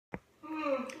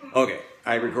Okay,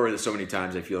 I recorded this so many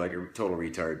times I feel like a total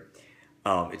retard.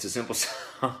 It's a simple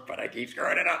song, but I keep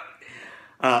screwing it up.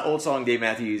 Old song, Dave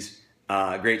Matthews.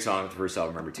 Great song, the first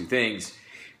album, Remember Two Things.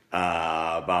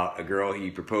 About a girl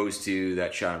he proposed to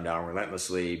that shot him down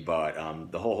relentlessly, but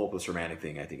the whole hopeless romantic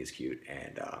thing I think is cute,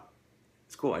 and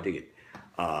it's cool, I dig it.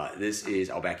 This is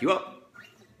I'll Back You Up.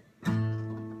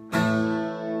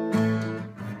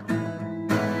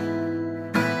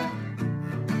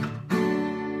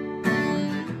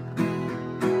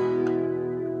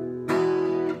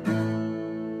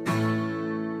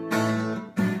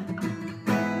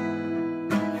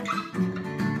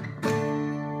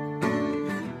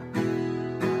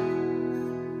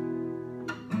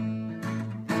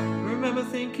 Remember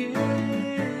thinking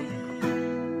I'd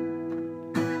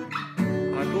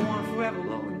go on forever,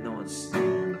 Lord, no one's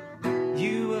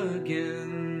you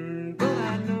again. But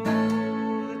I know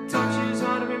the touch is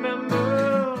hard to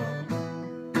remember,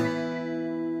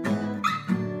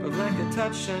 but like a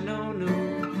touch I know no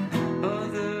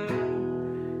other.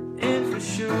 And for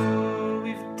sure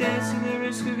we've danced in the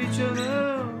risk of each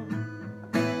other.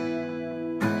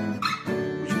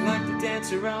 Would you like to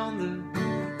dance around the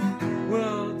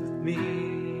world with me?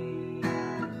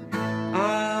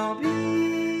 I'll be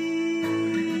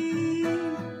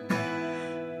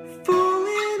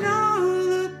falling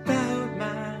all about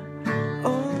my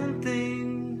own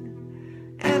thing,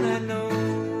 and I know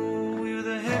you're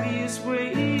the heaviest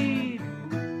weight.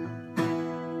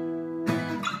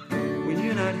 When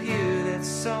you're not here,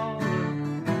 that's all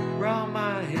around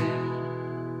my head,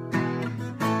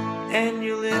 and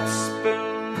your lips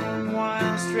burn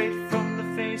wild straight from the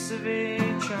face of a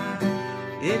child.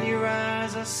 In your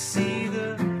eyes I see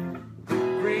the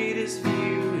greatest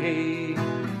view. Hey,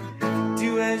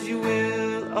 do as you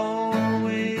will,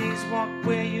 always walk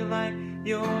where you like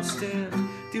your step.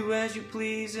 Do as you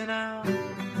please and I'll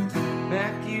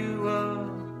back you up.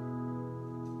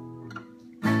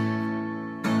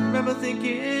 Remember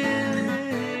thinking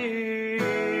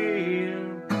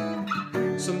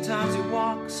sometimes we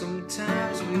walk,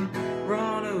 sometimes we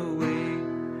run away,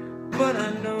 but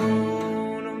I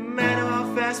know no matter how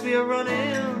fast we are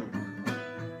running,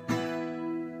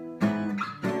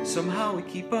 somehow we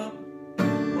keep up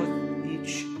with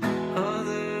each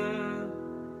other.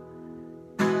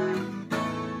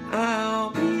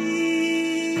 I'll be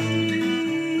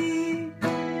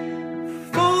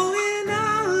falling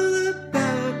all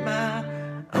about my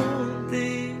own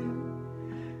thing,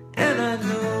 and I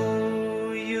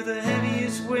know you're the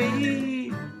heaviest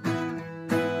weight.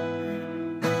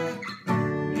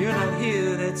 You're not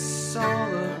here, that's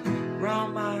all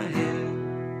around my head,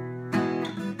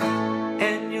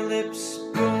 and your lips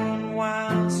burn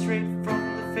wild straight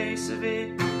from the face of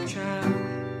a child.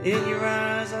 In your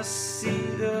eyes I see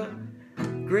the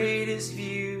greatest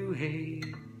view. Hey,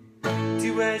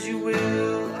 do as you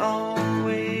will,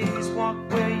 always walk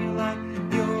where you like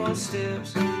your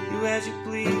steps. Do as you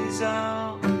please,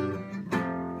 I'll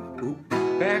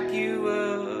back you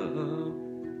up.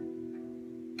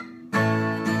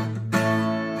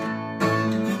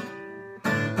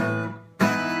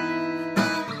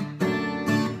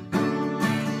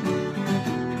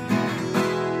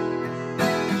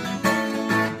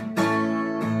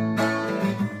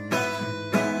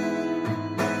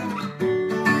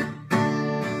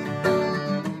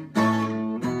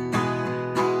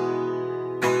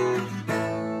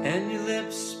 And your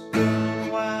lips burn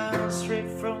wild straight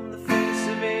from the face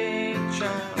of a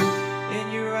child.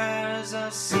 In your eyes I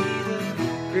see the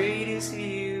greatest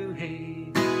view. Hey,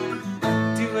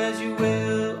 do as you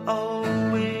will,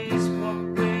 always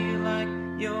walk where you like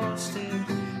your step.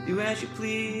 Do as you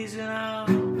please and I'll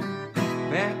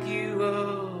back you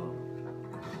up.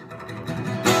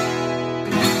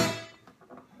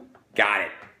 Got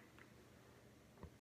it.